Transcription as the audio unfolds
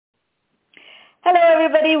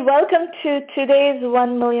everybody. Welcome to today's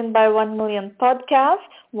 1 Million by 1 Million podcast.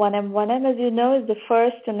 1M1M, as you know, is the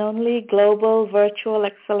first and only global virtual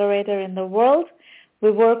accelerator in the world. We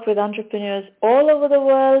work with entrepreneurs all over the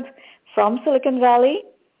world from Silicon Valley.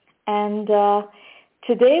 And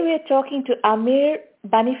today we are talking to Amir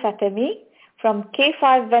Banifatemi from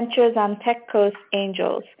K5 Ventures and Tech Coast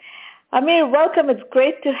Angels. Amir, welcome. It's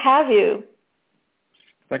great to have you.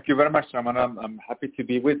 Thank you very much, Ramana. I'm happy to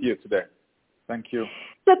be with you today. Thank you.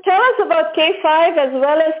 So tell us about K5 as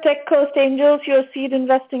well as Tech Coast Angels, your seed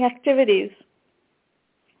investing activities.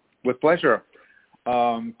 With pleasure.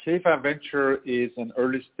 K5 Venture is an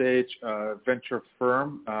early stage venture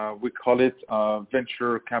firm. We call it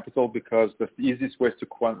venture capital because that's the easiest way to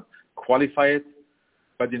qualify it.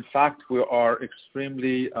 But in fact, we are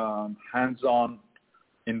extremely hands-on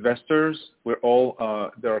investors. We're all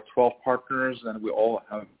there are 12 partners, and we all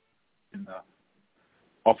have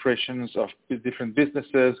operations of different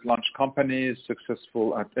businesses, launch companies,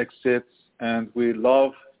 successful at exits, and we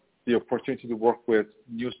love the opportunity to work with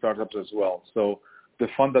new startups as well. So the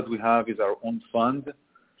fund that we have is our own fund,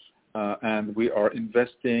 and we are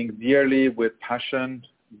investing dearly with passion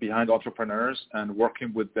behind entrepreneurs and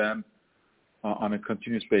working with them on a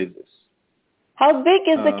continuous basis. How big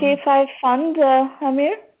is the K5 fund,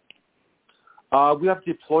 Amir? We have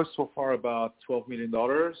deployed so far about $12 million.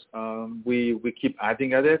 We keep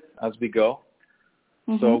adding at it as we go.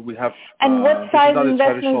 Mm-hmm. So we have. And what size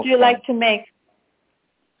investments do you like to make?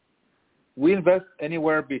 We invest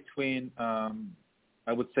anywhere between, I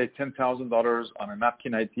would say, $10,000 on a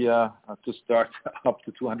napkin idea to start up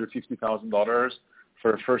to $250,000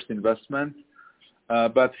 for a first investment.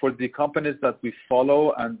 But for the companies that we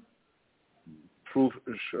follow and prove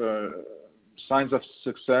signs of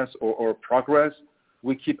success or progress,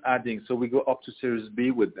 we keep adding. So we go up to Series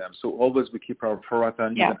B with them. So always we keep our pro rata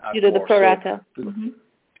and even add you do the more. pro rata. So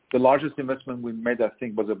the largest investment we made, I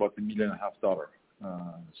think, was about $1.5 million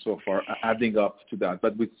so far, adding up to that.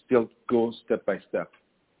 But we still go step by step.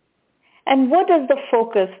 And what is the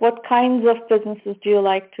focus? What kinds of businesses do you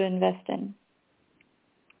like to invest in?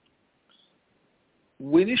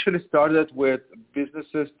 We initially started with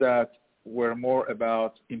businesses that were more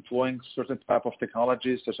about employing certain type of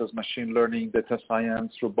technologies such as machine learning, data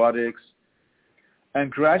science, robotics.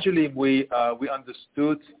 And gradually we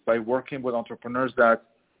understood by working with entrepreneurs that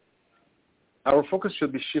our focus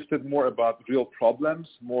should be shifted more about real problems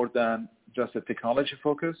more than just a technology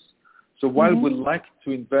focus. So while we like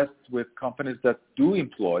to invest with companies that do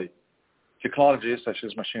employ technologies such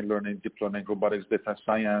as machine learning, deep learning, robotics, data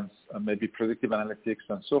science, maybe predictive analytics,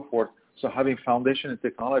 and so forth, so having foundation in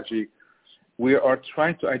technology, we are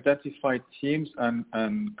trying to identify teams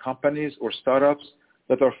and companies or startups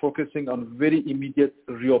that are focusing on very immediate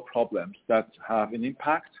real problems that have an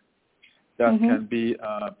impact, that can be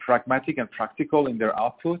pragmatic and practical in their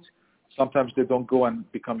output. Sometimes they don't go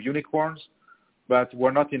and become unicorns, but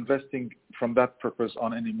we're not investing from that purpose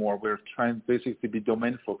on anymore. We're trying basically to be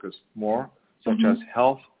domain focused more, such as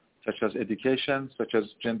health, such as education, such as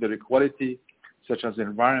gender equality, such as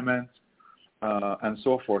environment, and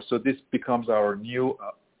so forth. So this becomes our new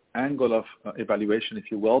angle of evaluation,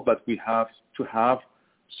 if you will, but we have to have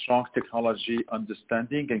strong technology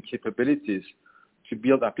understanding and capabilities to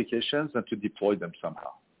build applications and to deploy them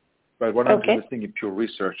somehow. But we're not investing in pure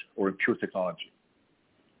research or in pure technology.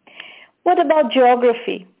 What about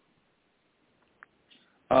geography?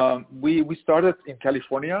 We started in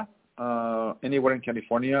California, anywhere in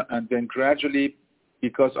California, and then gradually,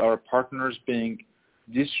 because our partners being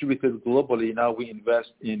distributed globally, now we invest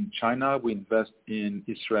in China, we invest in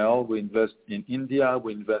Israel, we invest in India,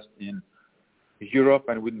 we invest in Europe,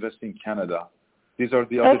 and we invest in Canada. These are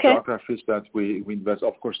the other geographies that we invest,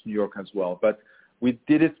 of course, New York as well. But we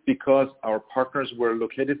did it because our partners were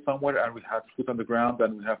located somewhere and we had foot on the ground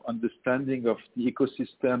and we have understanding of the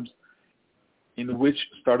ecosystems in which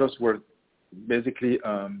startups were basically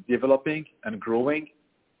developing and growing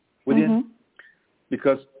within.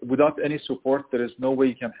 Because without any support, there is no way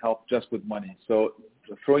you can help just with money. So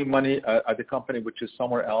throwing money at a company which is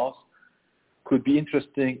somewhere else could be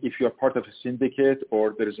interesting if you're part of a syndicate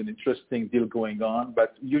or there is an interesting deal going on.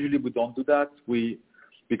 But usually we don't do that.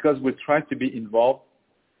 Because we try to be involved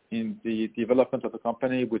in the development of the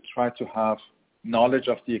company, we try to have knowledge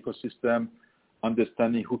of the ecosystem,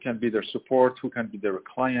 understanding who can be their support, who can be their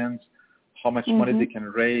clients, how much money they can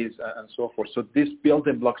raise, and so forth. So this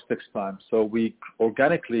building blocks takes time. So we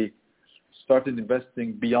organically started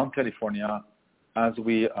investing beyond California as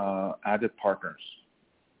we added partners.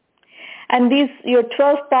 And your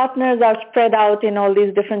 12 partners are spread out in all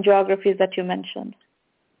these different geographies that you mentioned?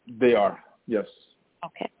 They are, yes.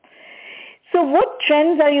 Okay. So So what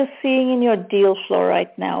trends are you seeing in your deal flow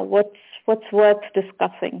right now? What's worth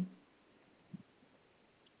discussing?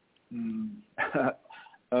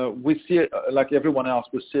 We see, like everyone else,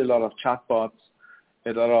 we see a lot of chatbots,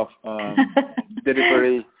 a lot of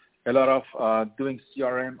delivery, a lot of doing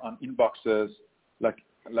CRM on inboxes, like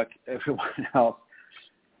everyone else.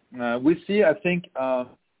 We see, I think,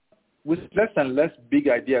 with less and less big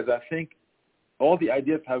ideas, I think all the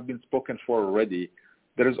ideas have been spoken for already.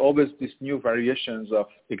 There is always these new variations of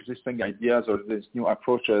existing ideas or these new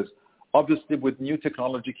approaches. Obviously, with new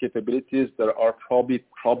technology capabilities, there are probably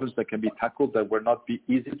problems that can be tackled that were not be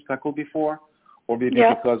easy to tackle before, or maybe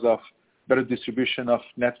because of better distribution of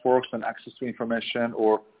networks and access to information,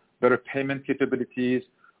 or better payment capabilities,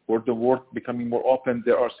 or the world becoming more open.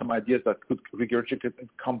 There are some ideas that could regurgitate and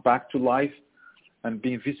come back to life and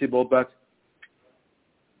be visible. But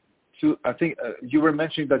I think you were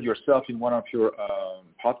mentioning that yourself in one of your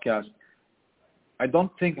podcasts. I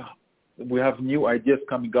don't think we have new ideas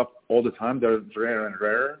coming up all the time. They're rarer and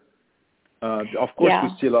rarer. Of course, we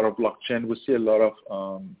see a lot of blockchain. We see a lot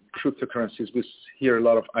of cryptocurrencies. We hear a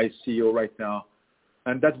lot of ICO right now.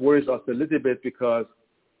 And that worries us a little bit because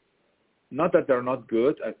not that they're not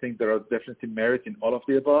good. I think there are definitely merit in all of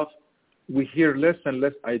the above. We hear less and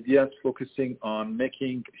less ideas focusing on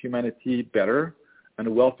making humanity better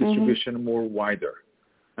and wealth distribution more wider.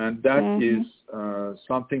 And that is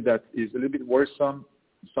something that is a little bit worrisome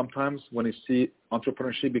sometimes when you see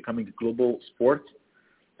entrepreneurship becoming a global sport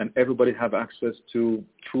and everybody have access to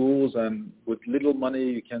tools, and with little money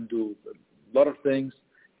you can do a lot of things.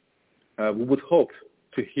 We would hope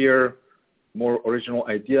to hear more original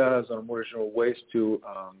ideas or more original ways to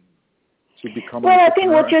become. Well, I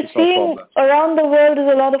think what you're seeing around the world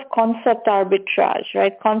is a lot of concept arbitrage,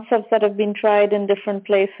 right? Concepts that have been tried in different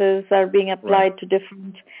places are being applied to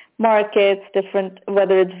different markets,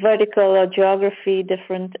 whether it's vertical or geography,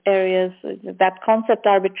 different areas. That concept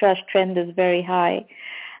arbitrage trend is very high.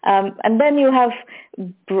 And then you have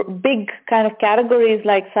big kind of categories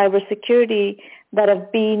like cybersecurity that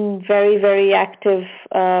have been very, very active,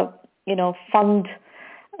 fund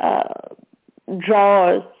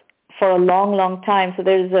drawers for a long, long time. So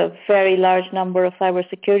there's a very large number of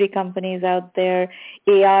cybersecurity companies out there.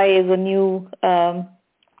 AI is a new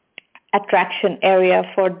attraction area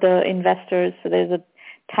for the investors. So there's a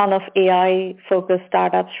ton of AI-focused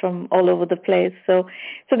startups from all over the place. So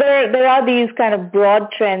there are these kind of broad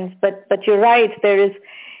trends, but you're right. There is,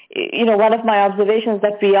 one of my observations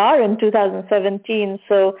that we are in 2017.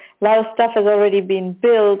 So a lot of stuff has already been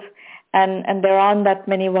built, and there aren't that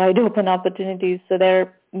many wide open opportunities. So there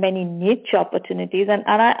are many niche opportunities, and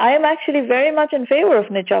I am actually very much in favor of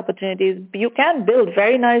niche opportunities. You can build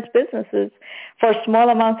very nice businesses for small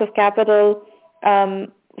amounts of capital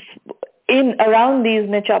in around these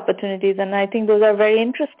niche opportunities, and I think those are very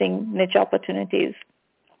interesting niche opportunities.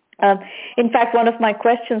 In fact, one of my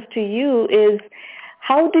questions to you is,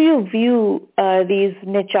 how do you view these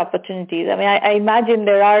niche opportunities? I mean, I imagine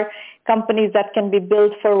there are companies that can be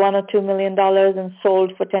built for $1 or $2 million and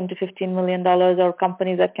sold for $10 to $15 million, or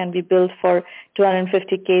companies that can be built for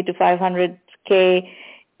 $250K to $500K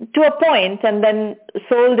to a point, and then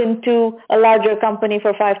sold into a larger company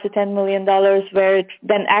for $5 to $10 million, where it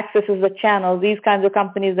then accesses the channel. These kinds of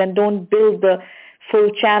companies then don't build the full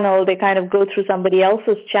channel. They kind of go through somebody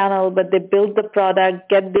else's channel, but they build the product,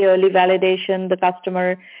 get the early validation, the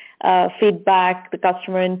customer feedback, the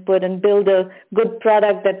customer input, and build a good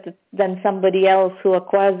product that then somebody else who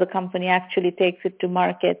acquires the company actually takes it to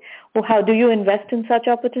market. Well, how do you invest in such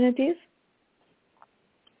opportunities?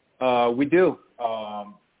 We do.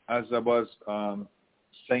 As I was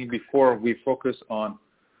saying before, we focus on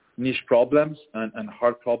niche problems and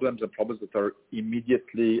hard problems and problems that are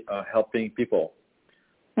immediately helping people.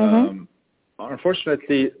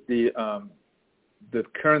 Unfortunately, the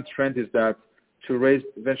current trend is that to raise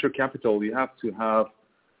venture capital, you have to have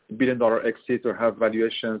 $1 billion exit or have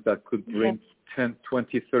valuations that could bring 10,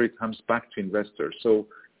 20, 30 times back to investors. So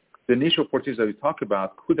the niche opportunities that we talk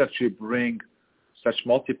about could actually bring such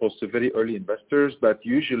multiples to very early investors, but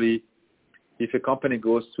usually if a company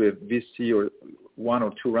goes to a VC or 1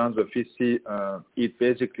 or 2 rounds of VC, it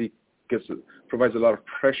basically provides a lot of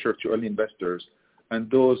pressure to early investors, and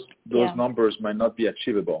those numbers might not be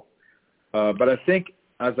achievable. But I think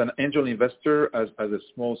as an angel investor, as a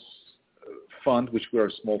small fund, which we are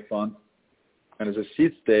a small fund, and as a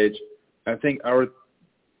seed stage, I think I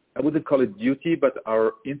wouldn't call it duty, but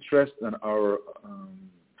our interest and our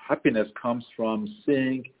happiness comes from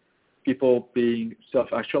seeing people being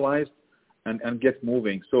self-actualized and get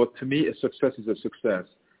moving. So to me, a success is a success.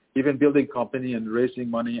 even building company and raising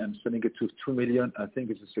money and sending it to 2 million, I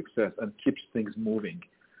think is a success and keeps things moving.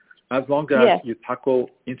 As long as you tackle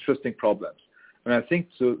interesting problems. And I think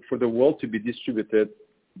for the world to be distributed,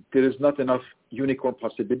 there is not enough unicorn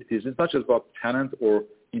possibilities. It's not just about talent or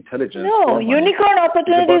intelligence. No, unicorn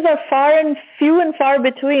opportunities are few and far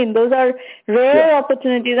between. Those are rare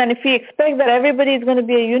opportunities. And if we expect that everybody is going to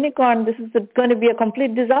be a unicorn, this is going to be a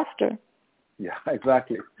complete disaster. Yeah,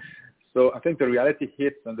 exactly. So I think the reality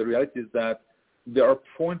hits, and the reality is that there are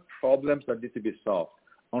point problems that need to be solved.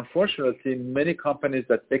 Unfortunately, many companies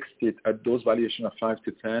that exit at those valuation of 5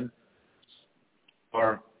 to 10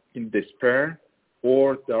 are in despair,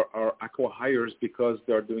 or there are acqui-hires because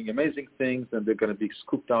they are doing amazing things and they're going to be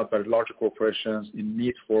scooped out by larger corporations in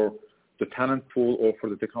need for the talent pool or for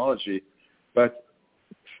the technology. But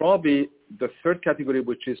probably the third category,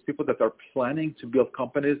 which is people that are planning to build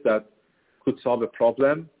companies that could solve a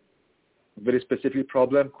problem, very specific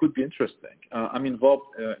problem, could be interesting. I'm involved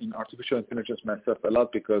in artificial intelligence myself a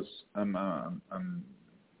lot because I'm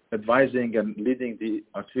advising and leading the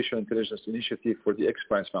artificial intelligence initiative for the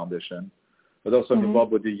XPRIZE Foundation, but also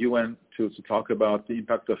involved with the UN to talk about the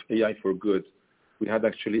impact of AI for good. We had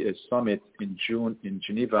actually a summit in June in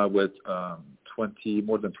Geneva with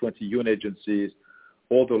more than 20 UN agencies,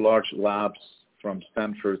 all the large labs from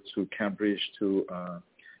Stanford to Cambridge to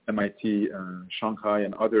MIT, Shanghai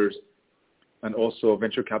and others, and also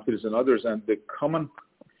venture capitalists and others. And the common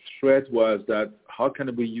thread was that how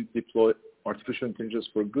can we deploy artificial intelligence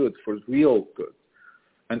for good, for real good?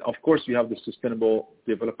 And of course, we have the Sustainable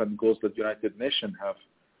Development Goals that the United Nations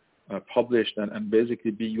have published and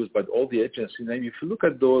basically be used by all the agencies. And if you look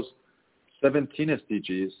at those 17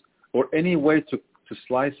 SDGs, or any way to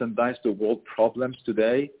slice and dice the world problems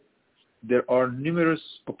today, there are numerous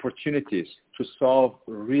opportunities to solve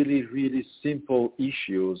really, really simple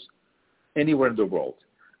issues anywhere in the world.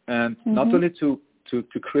 And not only to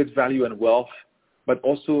create value and wealth, but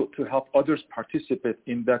also to help others participate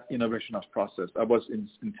in that innovation of process. I was in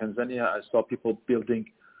Tanzania. I saw people building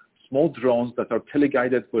small drones that are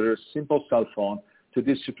teleguided with a simple cell phone to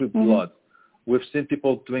distribute blood. We've seen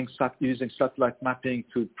people using satellite mapping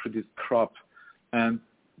to predict crop. And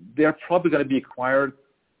they're probably going to be acquired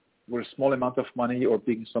with a small amount of money or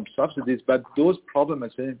being some subsidies. But those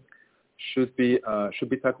problems, I think, should be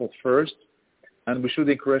tackled first. And we should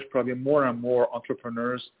encourage probably more and more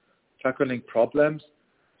entrepreneurs tackling problems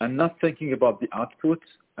and not thinking about the output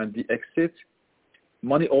and the exit.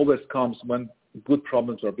 Money always comes when good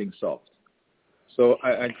problems are being solved. So I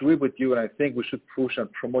agree with you, and I think we should push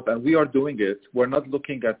and promote, and we are doing it. We're not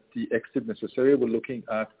looking at the exit necessarily. We're looking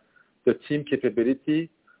at the team capability,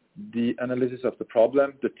 the analysis of the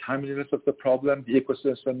problem, the timeliness of the problem, the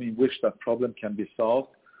ecosystem in which that problem can be solved,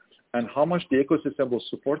 and how much the ecosystem will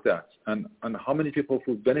support that, and how many people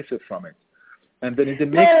will benefit from it. And then in the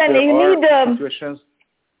mix, there are situations.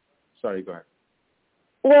 Sorry, go ahead.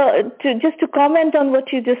 Well, just to comment on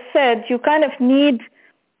what you just said, you kind of need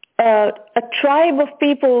a tribe of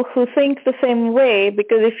people who think the same way,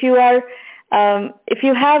 because if you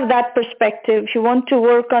have that perspective, if you want to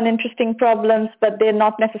work on interesting problems, but they're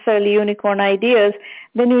not necessarily unicorn ideas,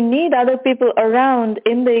 then you need other people around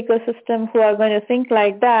in the ecosystem who are going to think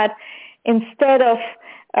like that, instead of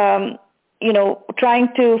trying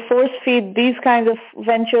to force feed these kinds of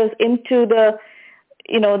ventures into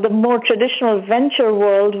the more traditional venture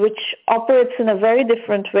world, which operates in a very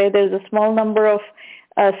different way. There's a small number of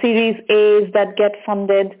Series A's that get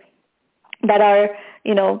funded that are,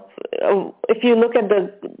 if you look at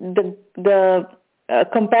the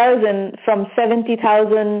comparison from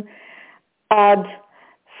 70,000 odd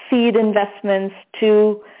seed investments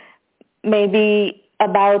to maybe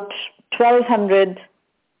about 1,200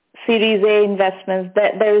 Series A investments,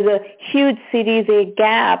 there is a huge Series A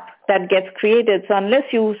gap that gets created. So unless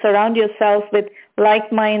you surround yourself with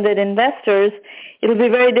like-minded investors, it'll be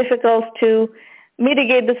very difficult to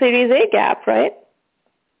mitigate the Series A gap, right?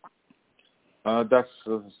 That's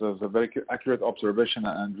a very accurate observation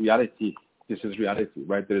and reality. This is reality,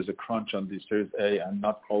 right? There is a crunch on the Series A, and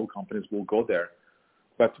not all companies will go there.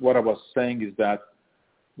 But what I was saying is that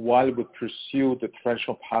while we pursue the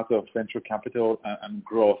traditional path of venture capital and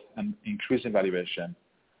growth and increasing valuation,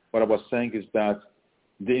 what I was saying is that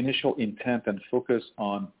the initial intent and focus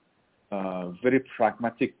on very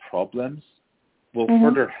pragmatic problems will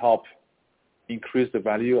further help increase the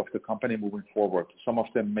value of the company moving forward. Some of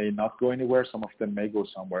them may not go anywhere. Some of them may go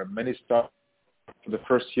somewhere. Many startups for the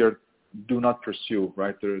first year do not pursue,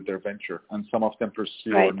 right, their venture, and some of them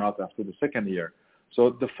pursue or not after the second year.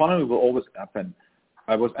 So the funnel will always happen.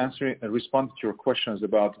 I was responding to your questions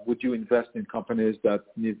about would you invest in companies that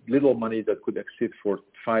need little money that could exceed for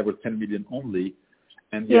 5 or 10 million only,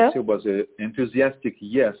 and yes, it was an enthusiastic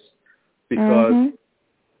yes, because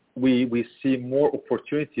we see more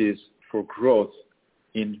opportunities for growth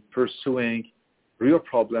in pursuing real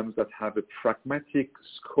problems that have a pragmatic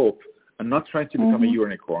scope and not trying to become a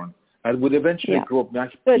unicorn, and would eventually grow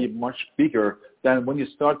be much bigger than when you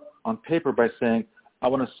start on paper by saying, I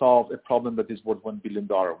want to solve a problem that is worth $1 billion.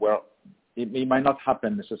 Well, it might not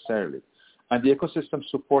happen necessarily. And the ecosystem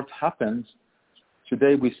support happens.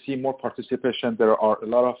 Today we see more participation. There are a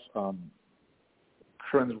lot of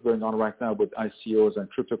currents going on right now with ICOs and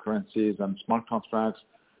cryptocurrencies and smart contracts.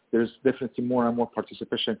 There's definitely more and more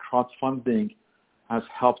participation. Crowdfunding has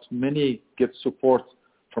helped many get support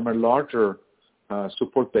from a larger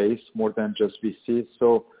support base, more than just VCs.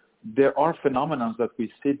 So there are phenomena that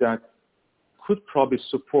we see that could probably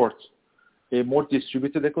support a more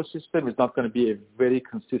distributed ecosystem. It's not going to be a very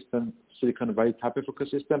consistent Silicon Valley type of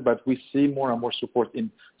ecosystem, but we see more and more support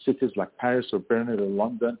in cities like Paris or Berlin or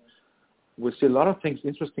London. We see a lot of things,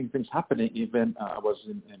 interesting things happening. Even I was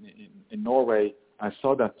in Norway, I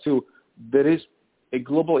saw that too. There is a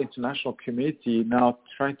global international community now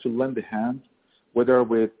trying to lend a hand, whether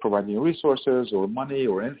with providing resources or money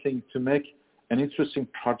or anything, to make an interesting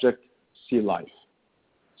project see life.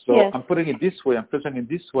 So I'm putting it this way, I'm presenting it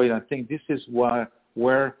this way, and I think this is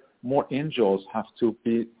where more angels have to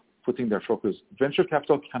be putting their focus. Venture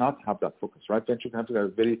capital cannot have that focus, right? Venture capital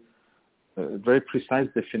has a very precise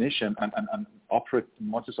definition and operate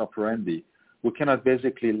modus operandi. We cannot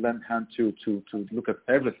basically lend hand to look at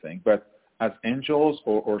everything, but as angels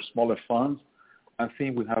or smaller funds, I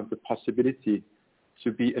think we have the possibility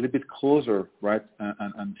to be a little bit closer, right,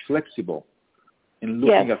 and flexible in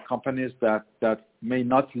looking at companies that may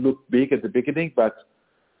not look big at the beginning, but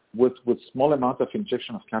with small amount of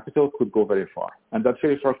injection of capital could go very far. And that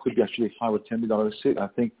very far could be actually $5 or $10 million seed. I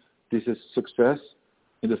think this is success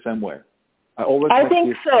in the same way. I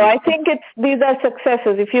think so. I think these are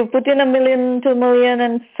successes. If you put in $1 million, $2 million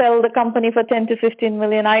and sell the company for 10 to 15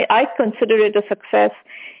 million, I consider it a success.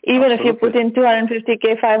 Even if you put in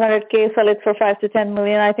 250K, 500K, sell it for 5 to 10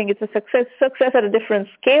 million, I think it's a success at a different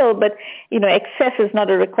scale. But, excess is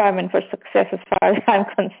not a requirement for success as far as I'm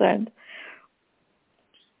concerned.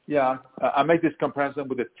 Yeah, I make this comparison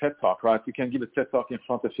with a TED Talk, right? You can give a TED Talk in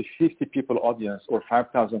front of a 50 people audience or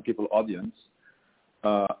 5,000 people audience.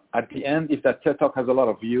 At the end, if that TED Talk has a lot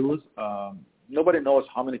of views, nobody knows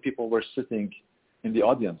how many people were sitting in the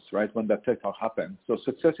audience, right, when that TED Talk happened. So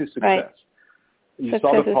success is success. Right. You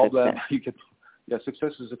solve a problem,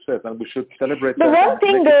 success is success, and we should celebrate that and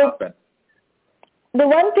make it happen. The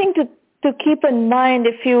one thing to keep in mind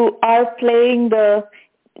if you are playing the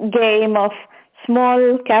game of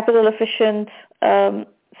small capital efficient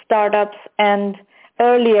startups and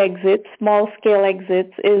early exits, small-scale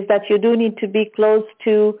exits, is that you do need to be close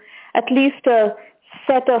to at least a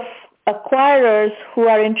set of acquirers who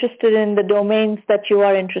are interested in the domains that you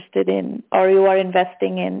are interested in or you are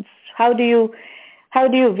investing in. How do you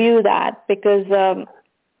view that? Because,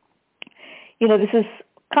 this is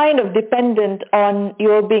kind of dependent on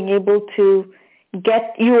your being able to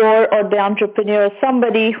get or the entrepreneur,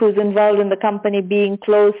 somebody who's involved in the company, being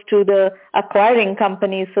close to the acquiring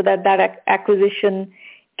company so that acquisition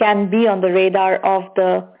can be on the radar of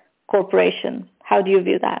the corporation. How do you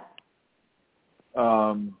view that?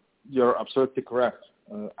 You're absolutely correct.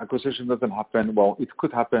 Acquisition doesn't happen, well, it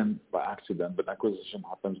could happen by accident, but acquisition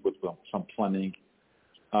happens with some planning.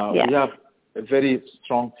 We have a very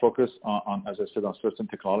strong focus on, as I said, on certain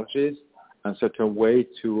technologies and certain way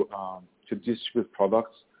to distribute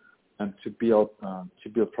products and to build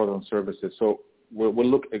product and services. So we'll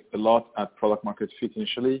look a lot at product market fit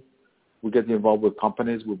initially. We get involved with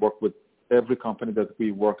companies. We work with every company that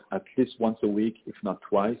we work at least once a week, if not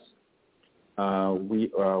twice.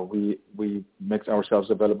 We make ourselves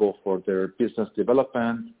available for their business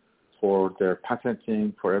development, for their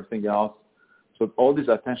patenting, for everything else. So all this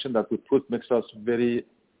attention that we put makes us very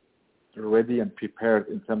ready and prepared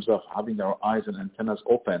in terms of having our eyes and antennas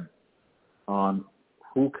open on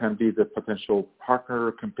who can be the potential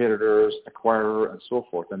partner, competitors, acquirer, and so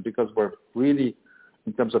forth. And because we're really,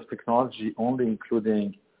 in terms of technology, only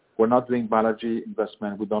including, we're not doing biology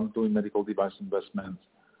investment, we don't do medical device investments,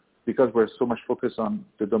 because we're so much focused on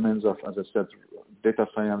the domains of, as I said, data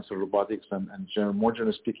science or robotics and more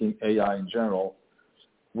generally speaking, AI in general,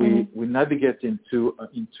 we navigate into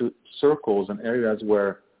circles and areas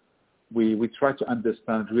where we try to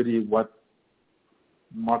understand really what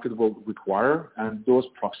market will require, and those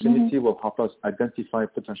proximity will help us identify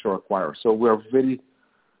potential acquirers. So we are very,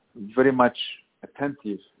 very much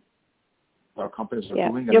attentive our companies are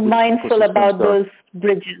doing. You're mindful about those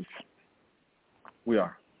bridges. We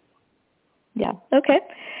are. Yeah. Okay.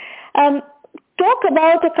 Talk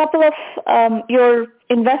about a couple of your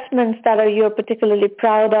investments that you're particularly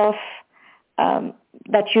proud of,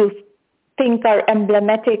 that you think are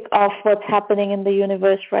emblematic of what's happening in the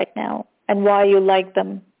universe right now, and why you like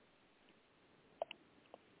them.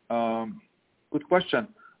 Good question.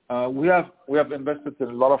 We have invested in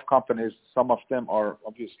a lot of companies. Some of them are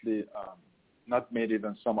obviously not made it,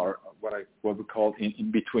 and some are what we call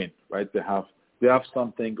in between, right? They have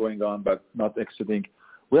something going on, but not exiting.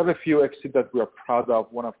 We have a few exits that we are proud of.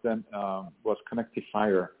 One of them was Connected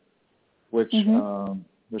Fire, which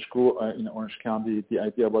grew in Orange County. The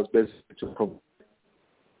idea was basically to provide,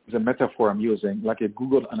 the metaphor I'm using, like a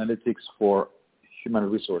Google Analytics for human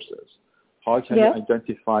resources. How can you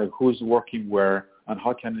identify who's working where, and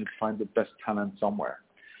how can you find the best talent somewhere?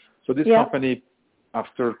 So this company,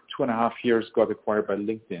 after 2.5 years, got acquired by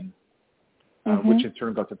LinkedIn, which in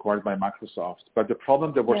turn got acquired by Microsoft. But the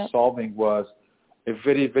problem that we're solving was a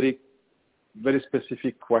very, very, very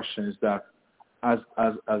specific question, is that as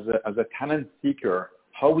a talent seeker,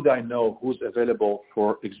 how would I know who's available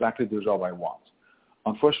for exactly the job I want?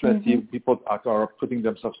 Unfortunately, people that are putting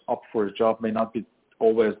themselves up for a job may not be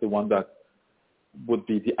always the one that would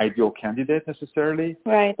be the ideal candidate necessarily,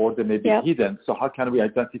 or they may be hidden. So how can we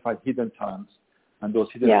identify hidden talents? And those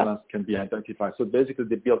hidden talents can be identified. So basically,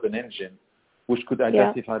 they built an engine which could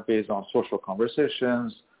identify based on social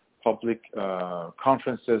conversations, public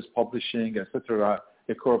conferences, publishing, etc.,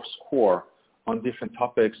 a Corp score on different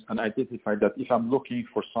topics, and identify that if I'm looking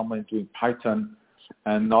for someone doing Python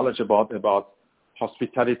and knowledge about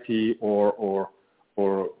hospitality or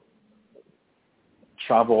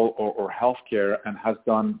travel or healthcare, and has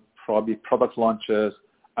done probably product launches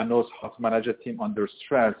and knows how to manage a team under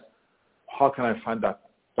stress, how can I find that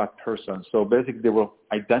person? So basically, they were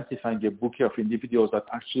identifying a bouquet of individuals that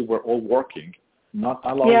actually were all working, not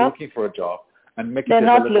alone looking for a job, and making it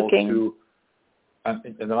available to,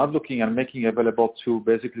 and they're not looking, and making it available to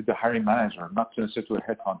basically the hiring manager, not necessarily to a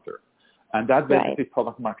headhunter. And that basically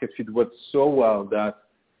product market fit worked so well that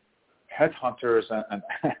headhunters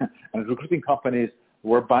and recruiting companies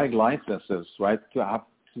were buying licenses, right, to have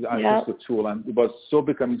access to the tool. And it was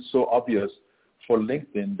becoming so obvious for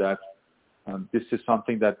LinkedIn that this is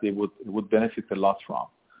something that they would benefit a lot from,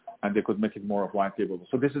 and they could make it more widely available.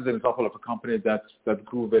 So this is an example of a company that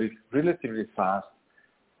grew relatively fast,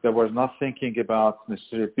 that was not thinking about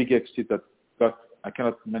necessarily a big exit that got, I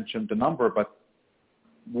cannot mention the number, but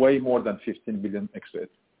way more than 15 billion exit.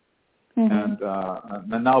 And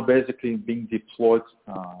now basically being deployed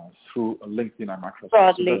through LinkedIn and Microsoft.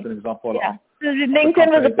 Broadly. So that's an example of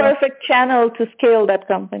LinkedIn was a perfect channel to scale that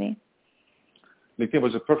company. LinkedIn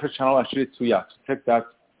was a perfect channel actually to take that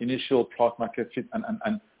initial product market fit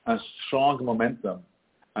and strong momentum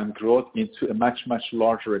and growth into a much, much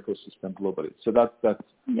larger ecosystem globally. So that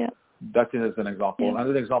is an example.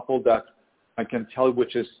 Another example that I can tell you,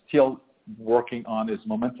 which is still working on, is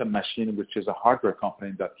Momentum Machine, which is a hardware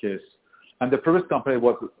company in that case. And the previous company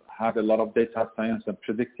had a lot of data science and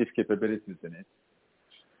predictive capabilities in it.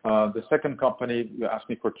 The second company, you asked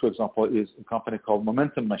me for two examples, is a company called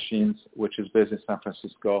Momentum Machines, which is based in San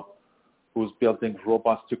Francisco, who's building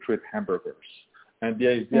robots to create hamburgers. And the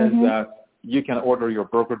idea is that you can order your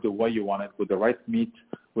burger the way you want it, with the right meat,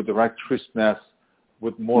 with the right crispness,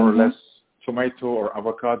 with more or less tomato or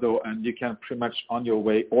avocado, and you can pretty much on your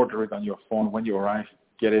way order it on your phone. When you arrive,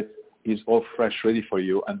 get it, is all fresh, ready for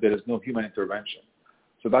you, and there is no human intervention.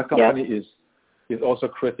 So that company is also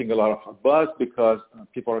creating a lot of buzz, because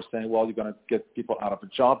people are saying, well, you're going to get people out of a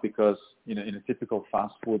job, because in a typical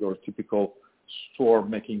fast food or typical store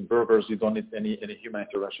making burgers, you don't need any human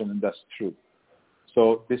intervention, and that's true.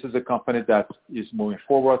 So this is a company that is moving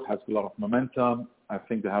forward, has a lot of momentum. I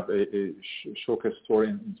think they have a showcase store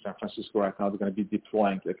in San Francisco right now. They're going to be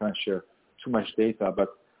deploying. I can't share too much data,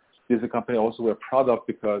 but this is a company also we're proud of,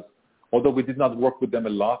 because although we did not work with them a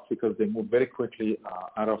lot, because they moved very quickly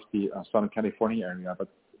out of the Southern California area, but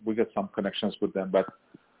we got some connections with them. But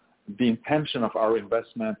the intention of our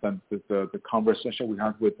investment and the conversation we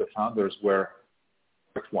had with the founders were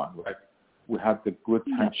one, right? We had the good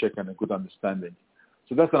handshake and a good understanding.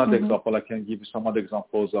 So that's another example. I can give you some other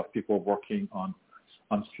examples of people working on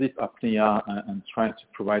sleep apnea and trying to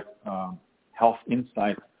provide health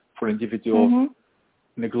insight for individuals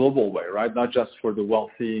in a global way, right? Not just for the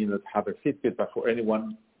wealthy that have a Fitbit, but for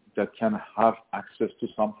anyone that can have access to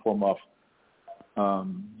some form of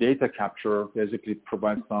data capture, basically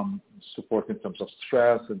provide some support in terms of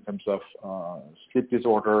stress, in terms of sleep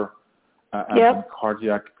disorder, and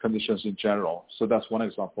cardiac conditions in general. So that's one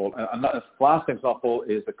example. And a last example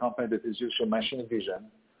is a company that is using machine vision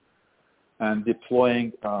and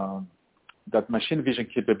deploying that machine vision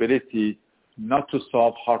capability not to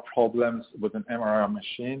solve hard problems with an MRI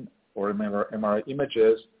machine or MRI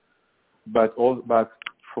images, but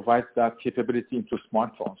provides that capability into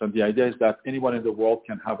smartphones. And the idea is that anyone in the world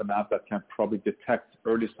can have an app that can probably detect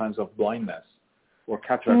early signs of blindness or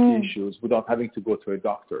cataract issues without having to go to a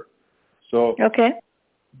doctor. So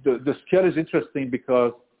the scale is interesting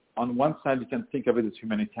because on one side you can think of it as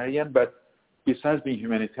humanitarian, but besides being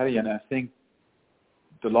humanitarian, I think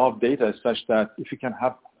the law of data is such that if you can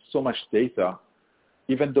have so much data,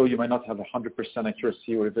 even though you might not have 100%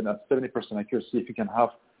 accuracy or even at 70% accuracy, if you can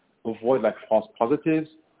avoid like false positives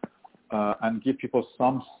and give people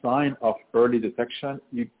some sign of early detection,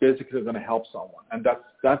 you basically are going to help someone. And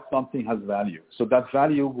that something has value. So that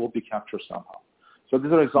value will be captured somehow. So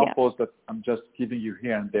these are examples that I'm just giving you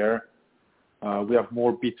here and there. We have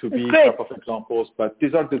more B2B type of examples, but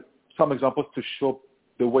these are some examples to show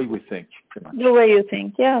the way we think. Pretty much. The way you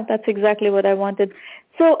think. Yeah, that's exactly what I wanted.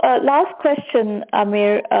 So last question,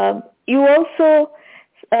 Amir. You also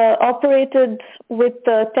operated with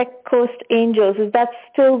the Tech Coast Angels. Is that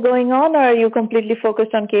still going on, or are you completely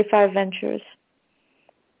focused on K5 Ventures?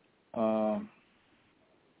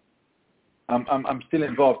 I'm still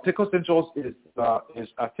involved. Tech Coast Angels is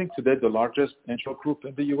I think today the largest angel group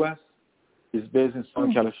in the U.S. It's based in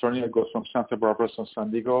Southern California. It goes from Santa Barbara to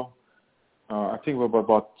San Diego. I think we have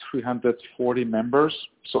about 340 members.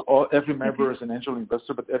 So every member is an angel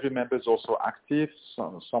investor, but every member is also active.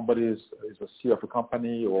 So somebody is a CEO of a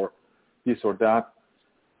company or this or that.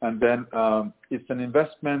 And then it's an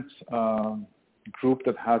investment group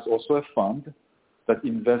that has also a fund that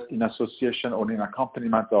invests in association or in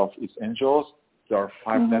accompaniment of its angels. There are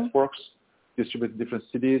 5 networks distributed in different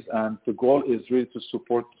cities, and the goal is really to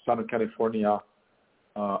support Southern California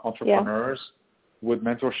entrepreneurs with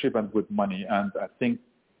mentorship and with money. And I think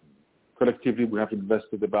collectively we have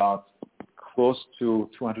invested about close to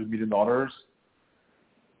 $200 million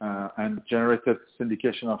and generated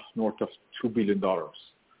syndication of north of $2 billion.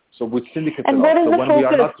 So we syndicate a lot. So when we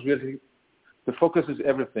are not really, the focus is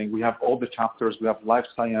everything. We have all the chapters. We have life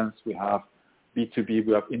science. We have B2B.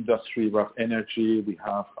 We have industry. We have energy. We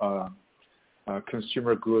have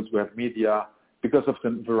consumer goods. We have media. Because of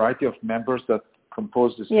the variety of members that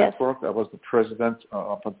compose this network, I was the president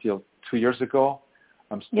up until 2 years ago.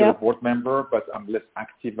 I'm still a board member, but I'm less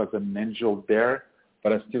active as an angel there.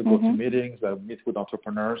 But I still go to meetings. I meet with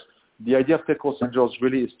entrepreneurs. The idea of Tech Coast Angels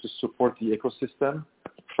really is to support the ecosystem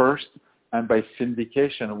first, and by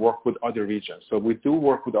syndication, work with other regions. So we do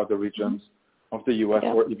work with other regions of the U.S.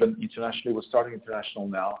 or even internationally. We're starting international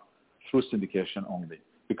now through syndication only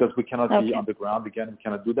because we cannot be on the ground. Again, we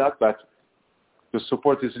cannot do that. But the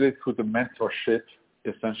support is really through the mentorship,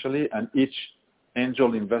 essentially, and each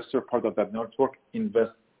angel investor, part of that network,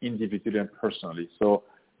 invests individually and personally. So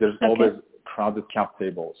there's always crowded cap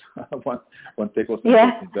tables when Tech Coast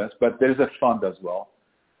Angels invest. But there's a fund as well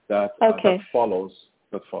that follows.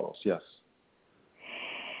 Yes.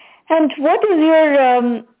 And what is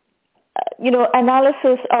your,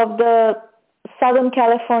 analysis of the Southern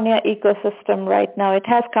California ecosystem right now? It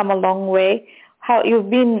has come a long way. How you've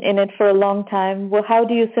been in it for a long time. Well, how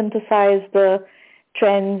do you synthesize the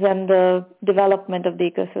trends and the development of the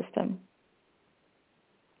ecosystem?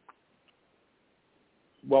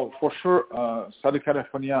 Well, for sure, Southern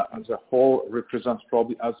California as a whole represents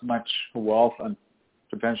probably as much wealth and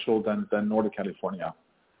potential than Northern California.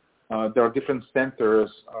 There are different centers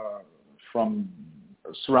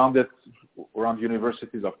surrounded around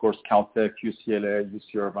universities, of course, Caltech, UCLA,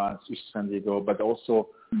 UC Irvine, UC San Diego, but also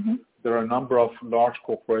there are a number of large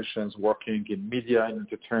corporations working in media, in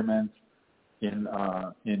entertainment, in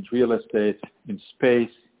real estate, in space,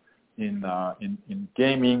 in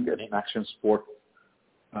gaming, and in action sport,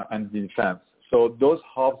 and defense. So those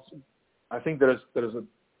hubs, I think there is a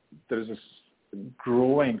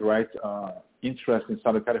growing interest in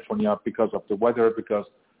Southern California because of the weather, because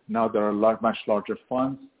now there are much larger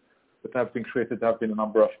funds that have been created. There have been a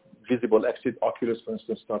number of visible exit. Oculus, for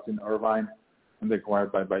instance, started in Irvine and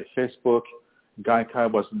acquired by Facebook.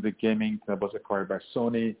 Gaikai was in the gaming that was acquired by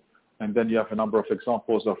Sony. And then you have a number of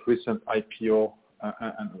examples of recent IPO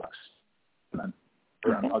and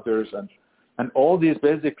others. And all these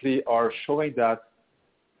basically are showing that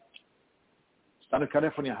Southern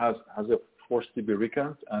California has a force to be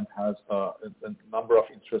reckoned and has a number of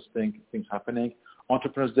interesting things happening.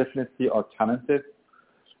 Entrepreneurs definitely are talented.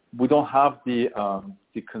 We don't have the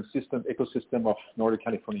consistent ecosystem of Northern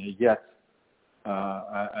California yet,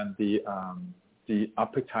 and the the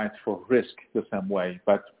appetite for risk the same way.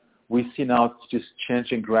 But we see now it's just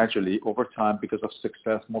changing gradually over time because of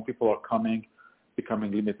success. More people are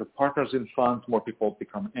becoming limited partners in funds. More people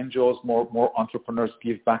become angels. More entrepreneurs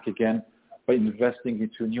give back again by investing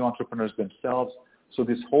into new entrepreneurs themselves. So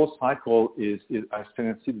this whole cycle is I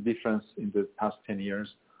can see the difference in the past 10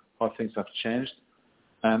 years, how things have changed.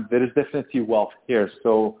 And there is definitely wealth here.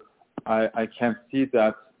 So I can see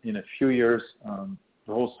that in a few years,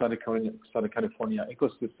 the whole Southern California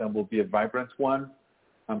ecosystem will be a vibrant one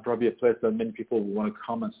and probably a place that many people will want to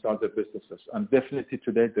come and start their businesses. And definitely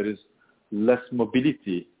today there is less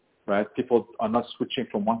mobility, right? People are not switching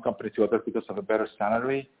from one company to other because of a better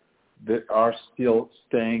salary. They are still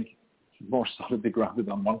staying more solidly grounded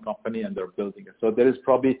on one company and they're building it. So there is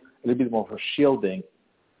probably a little bit more of a shielding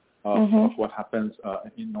of what happens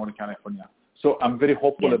in Northern California. So I'm very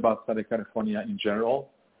hopeful about Southern California in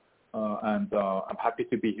general, and I'm happy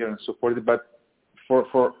to be here and support it. But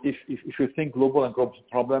if you think global and global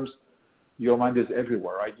problems, your mind is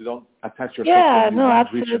everywhere, right? You don't attach yourself to any one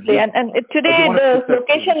region. Absolutely. And today the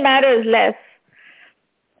location matters less.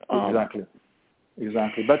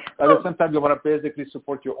 Exactly. But at the same time, you want to basically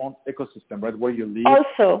support your own ecosystem, right? Where you live.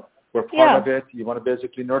 Also. We're part of it. You want to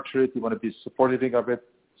basically nurture it. You want to be supportive of it.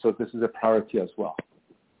 So this is a priority as well.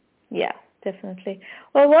 Yeah, definitely.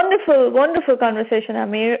 Well, wonderful conversation,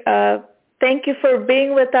 Amir. Thank you for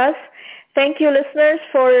being with us. Thank you, listeners,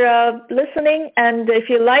 for listening. And if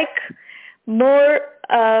you like more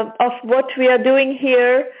of what we are doing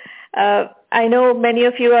here, I know many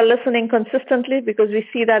of you are listening consistently because we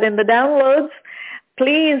see that in the downloads.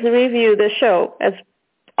 Please review the show as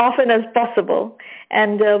often as possible.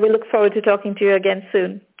 And we look forward to talking to you again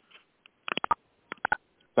soon.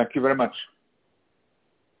 Thank you very much.